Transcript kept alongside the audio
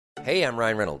Hey, I'm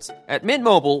Ryan Reynolds. At Mint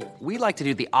Mobile, we like to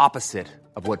do the opposite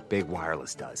of what Big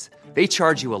Wireless does. They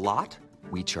charge you a lot,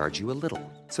 we charge you a little.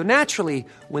 So naturally,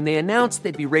 when they announced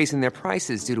they'd be raising their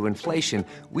prices due to inflation,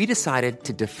 we decided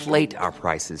to deflate our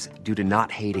prices due to not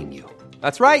hating you.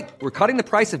 That's right. We're cutting the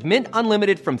price of Mint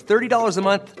Unlimited from $30 a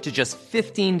month to just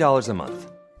 $15 a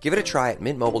month. Give it a try at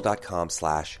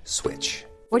mintmobile.com/switch.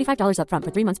 $45 up front for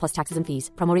 3 months plus taxes and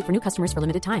fees. Promo rate for new customers for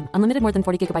limited time. Unlimited more than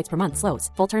 40 gigabytes per month. Slows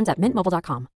full terms at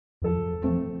mintmobile.com.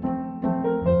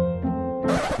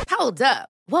 Hold up.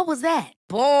 What was that?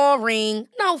 Boring.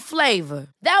 No flavor.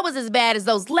 That was as bad as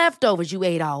those leftovers you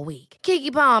ate all week.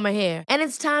 Keke Palmer here, and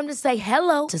it's time to say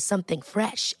hello to something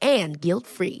fresh and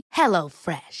guilt-free. Hello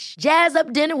Fresh. Jazz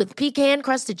up dinner with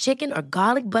pecan-crusted chicken or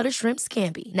garlic butter shrimp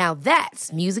scampi. Now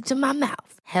that's music to my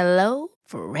mouth. Hello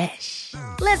Fresh.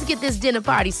 Let's get this dinner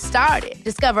party started.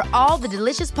 Discover all the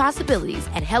delicious possibilities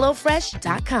at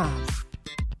hellofresh.com.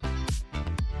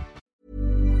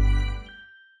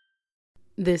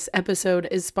 This episode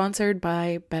is sponsored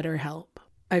by BetterHelp.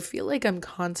 I feel like I'm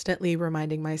constantly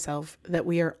reminding myself that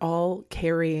we are all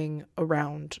carrying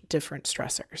around different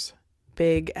stressors,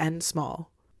 big and small.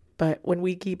 But when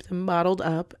we keep them bottled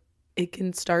up, it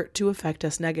can start to affect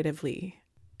us negatively.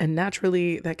 And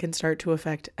naturally, that can start to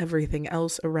affect everything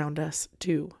else around us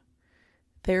too.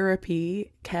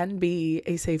 Therapy can be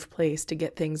a safe place to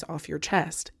get things off your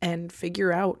chest and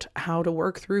figure out how to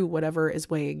work through whatever is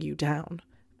weighing you down.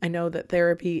 I know that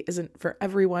therapy isn't for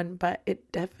everyone, but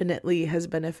it definitely has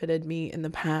benefited me in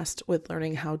the past with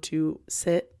learning how to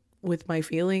sit with my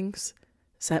feelings,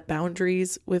 set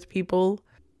boundaries with people,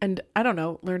 and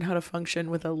learn how to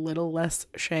function with a little less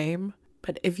shame.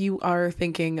 But if you are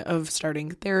thinking of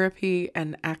starting therapy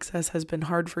and access has been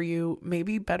hard for you,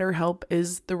 maybe BetterHelp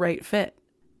is the right fit.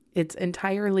 It's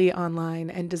entirely online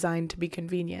and designed to be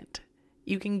convenient.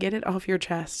 You can get it off your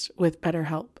chest with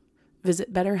BetterHelp.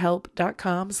 Visit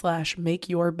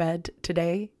betterhelp.com/makeyourbed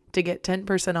today to get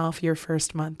 10% off your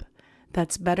first month.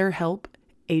 That's BetterHelp,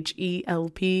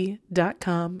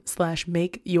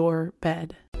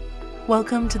 HELP.com/makeyourbed.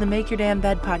 Welcome to the Make Your Damn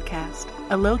Bed podcast,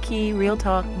 a low-key,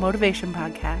 real-talk motivation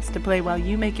podcast to play while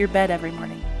you make your bed every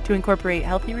morning to incorporate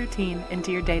healthy routine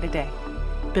into your day-to-day.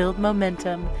 Build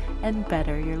momentum and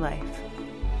better your life.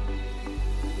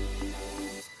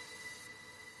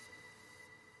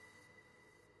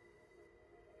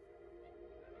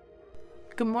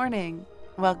 Good morning.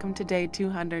 Welcome to day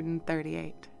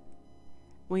 238.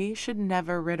 We should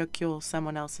never ridicule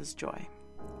someone else's joy.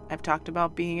 I've talked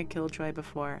about being a killjoy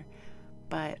before,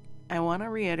 but I want to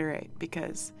reiterate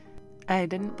because I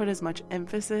didn't put as much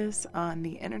emphasis on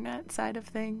the internet side of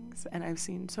things, and I've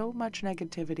seen so much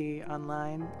negativity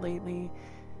online lately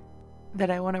that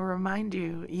I want to remind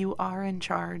you, you are in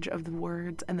charge of the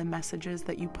words and the messages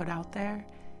that you put out there.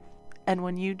 And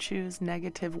when you choose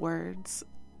negative words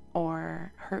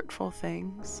or hurtful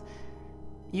things,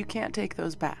 you can't take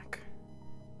those back.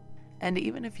 And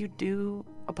even if you do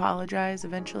apologize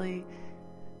eventually,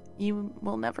 you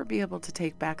will never be able to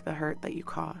take back the hurt that you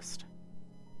caused.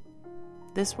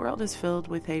 This world is filled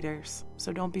with haters,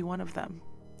 so don't be one of them.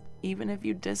 Even if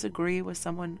you disagree with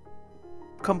someone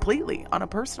completely on a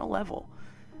personal level,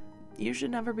 you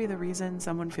should never be the reason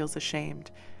someone feels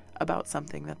ashamed about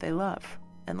something that they love,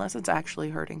 unless it's actually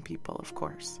hurting people, of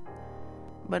course.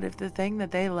 But if the thing that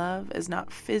they love is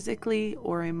not physically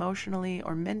or emotionally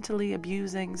or mentally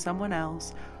abusing someone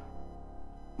else,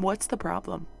 what's the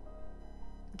problem?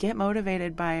 Get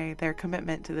motivated by their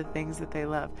commitment to the things that they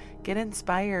love. Get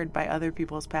inspired by other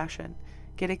people's passion.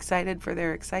 Get excited for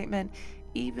their excitement,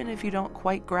 even if you don't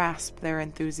quite grasp their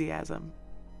enthusiasm.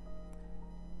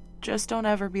 Just don't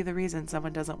ever be the reason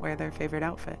someone doesn't wear their favorite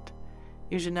outfit.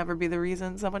 You should never be the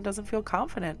reason someone doesn't feel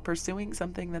confident pursuing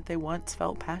something that they once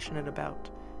felt passionate about.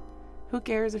 Who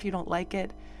cares if you don't like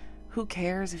it? Who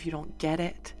cares if you don't get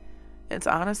it? It's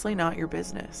honestly not your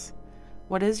business.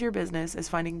 What is your business is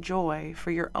finding joy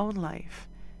for your own life,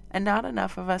 and not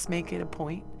enough of us make it a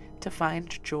point to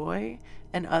find joy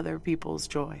in other people's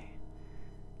joy.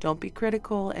 Don't be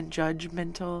critical and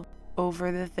judgmental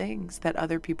over the things that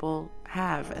other people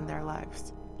have in their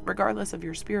lives, regardless of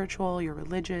your spiritual, your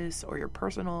religious, or your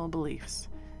personal beliefs.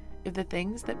 If the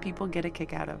things that people get a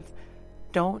kick out of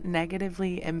don't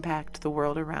negatively impact the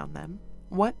world around them,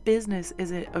 what business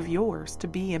is it of yours to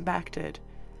be impacted?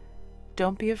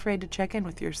 Don't be afraid to check in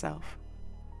with yourself.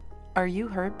 Are you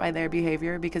hurt by their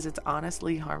behavior because it's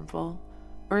honestly harmful?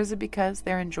 Or is it because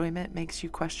their enjoyment makes you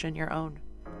question your own?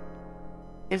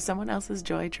 If someone else's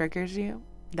joy triggers you,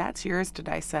 that's yours to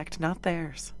dissect, not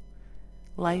theirs.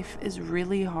 Life is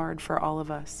really hard for all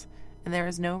of us, and there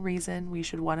is no reason we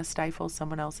should want to stifle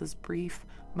someone else's brief,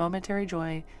 momentary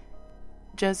joy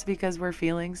just because we're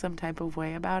feeling some type of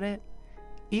way about it,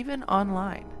 even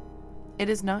online. It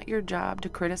is not your job to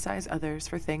criticize others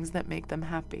for things that make them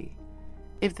happy.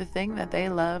 If the thing that they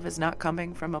love is not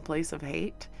coming from a place of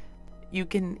hate, you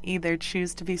can either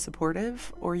choose to be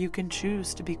supportive or you can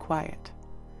choose to be quiet.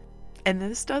 And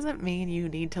this doesn't mean you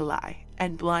need to lie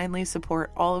and blindly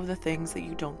support all of the things that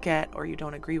you don't get or you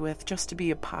don't agree with just to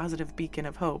be a positive beacon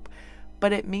of hope.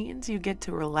 But it means you get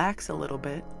to relax a little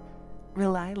bit,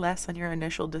 rely less on your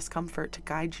initial discomfort to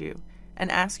guide you,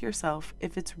 and ask yourself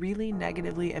if it's really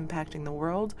negatively impacting the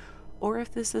world or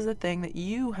if this is a thing that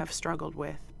you have struggled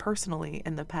with personally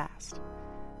in the past.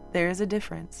 There is a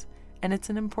difference, and it's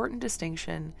an important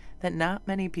distinction that not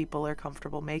many people are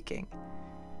comfortable making.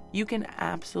 You can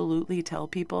absolutely tell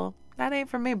people, that ain't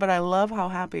for me, but I love how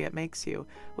happy it makes you,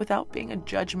 without being a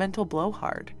judgmental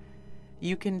blowhard.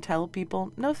 You can tell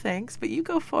people, no thanks, but you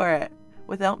go for it,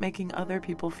 without making other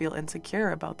people feel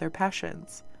insecure about their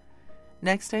passions.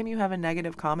 Next time you have a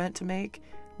negative comment to make,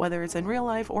 whether it's in real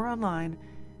life or online,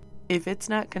 if it's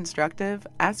not constructive,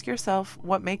 ask yourself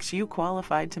what makes you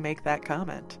qualified to make that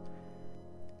comment.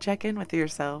 Check in with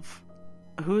yourself.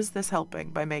 Who's this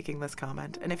helping by making this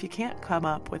comment? And if you can't come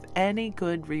up with any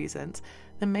good reasons,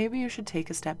 then maybe you should take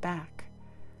a step back.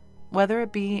 Whether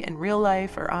it be in real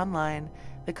life or online,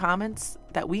 the comments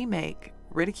that we make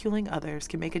ridiculing others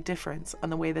can make a difference on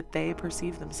the way that they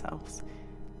perceive themselves.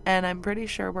 And I'm pretty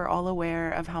sure we're all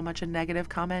aware of how much a negative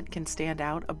comment can stand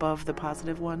out above the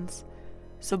positive ones.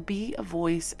 So be a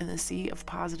voice in the sea of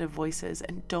positive voices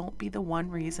and don't be the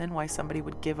one reason why somebody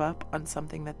would give up on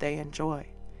something that they enjoy.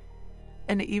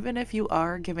 And even if you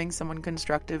are giving someone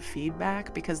constructive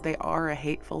feedback because they are a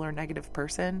hateful or negative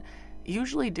person,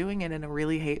 usually doing it in a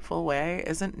really hateful way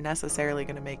isn't necessarily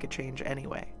going to make a change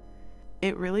anyway.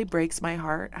 It really breaks my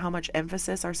heart how much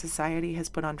emphasis our society has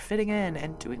put on fitting in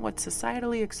and doing what's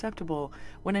societally acceptable,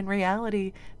 when in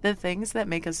reality, the things that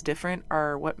make us different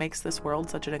are what makes this world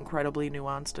such an incredibly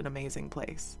nuanced and amazing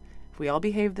place. If we all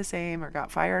behaved the same or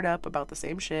got fired up about the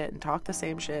same shit and talked the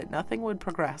same shit, nothing would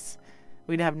progress.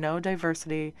 We'd have no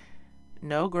diversity,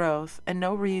 no growth, and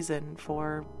no reason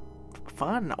for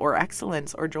fun or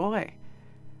excellence or joy.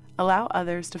 Allow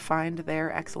others to find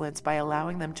their excellence by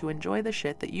allowing them to enjoy the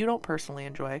shit that you don't personally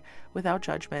enjoy without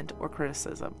judgment or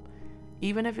criticism.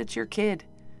 Even if it's your kid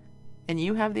and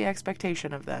you have the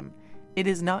expectation of them, it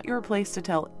is not your place to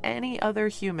tell any other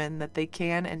human that they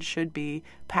can and should be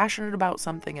passionate about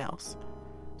something else.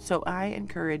 So I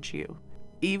encourage you,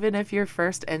 even if your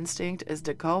first instinct is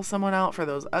to call someone out for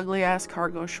those ugly-ass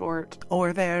cargo shorts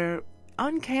or their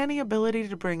uncanny ability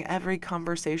to bring every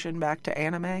conversation back to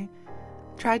anime,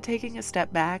 try taking a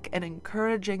step back and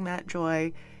encouraging that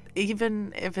joy,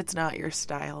 even if it's not your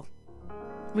style.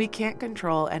 We can't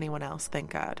control anyone else,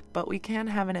 thank God, but we can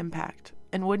have an impact.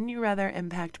 And wouldn't you rather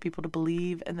impact people to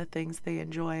believe in the things they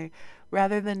enjoy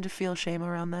rather than to feel shame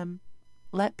around them?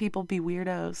 Let people be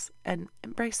weirdos and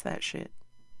embrace that shit.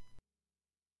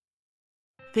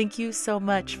 Thank you so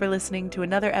much for listening to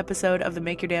another episode of the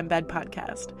Make Your Damn Bed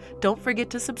podcast. Don't forget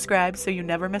to subscribe so you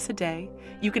never miss a day.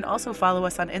 You can also follow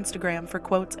us on Instagram for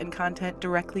quotes and content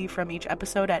directly from each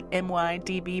episode at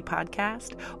MYDB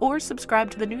Podcast, or subscribe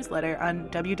to the newsletter on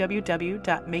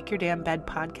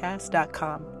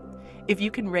www.makeyourdamnbedpodcast.com. If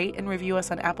you can rate and review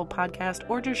us on Apple Podcast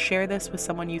or just share this with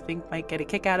someone you think might get a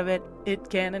kick out of it, it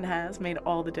can and has made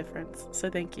all the difference. So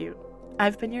thank you.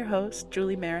 I've been your host,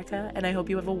 Julie Merica, and I hope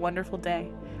you have a wonderful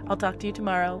day. I'll talk to you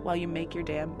tomorrow while you make your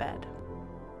damn bed.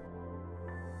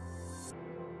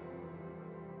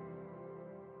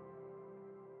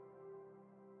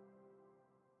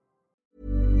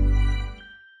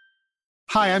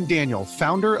 Hi, I'm Daniel,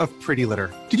 founder of Pretty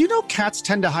Litter. Did you know cats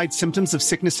tend to hide symptoms of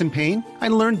sickness and pain? I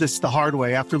learned this the hard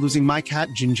way after losing my cat,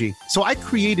 Gingy. So I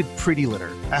created Pretty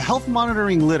Litter, a health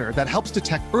monitoring litter that helps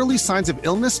detect early signs of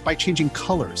illness by changing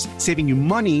colors, saving you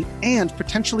money and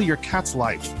potentially your cat's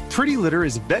life. Pretty Litter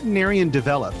is veterinarian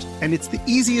developed, and it's the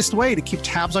easiest way to keep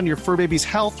tabs on your fur baby's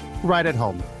health right at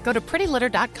home. Go to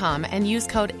prettylitter.com and use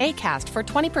code ACAST for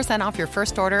 20% off your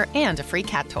first order and a free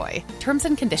cat toy. Terms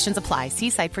and conditions apply. See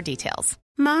site for details.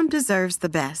 Mom deserves the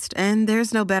best, and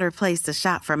there's no better place to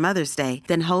shop for Mother's Day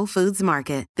than Whole Foods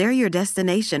Market. They're your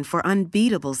destination for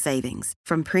unbeatable savings,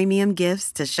 from premium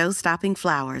gifts to show-stopping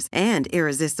flowers and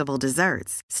irresistible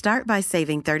desserts. Start by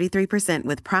saving 33%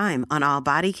 with Prime on all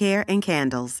body care and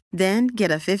candles. Then get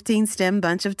a 15-stem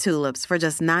bunch of tulips for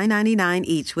just $9.99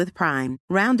 each with Prime.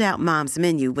 Round out Mom's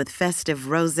menu with festive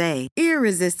rosé,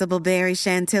 irresistible berry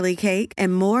chantilly cake,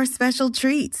 and more special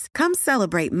treats. Come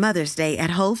celebrate Mother's Day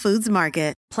at Whole Foods Market.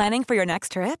 Planning for your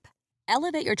next trip?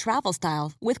 Elevate your travel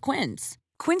style with Quince.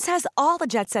 Quince has all the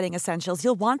jet-setting essentials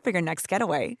you'll want for your next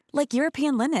getaway, like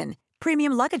European linen,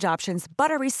 premium luggage options,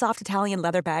 buttery soft Italian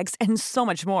leather bags, and so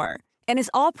much more. And is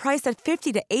all priced at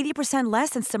 50 to 80%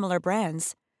 less than similar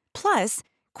brands. Plus,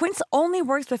 Quince only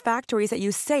works with factories that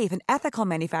use safe and ethical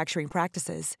manufacturing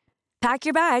practices. Pack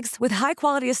your bags with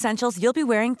high-quality essentials you'll be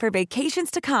wearing for vacations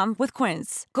to come with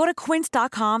Quince. Go to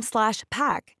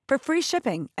quince.com/pack for free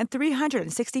shipping and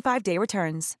 365-day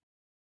returns.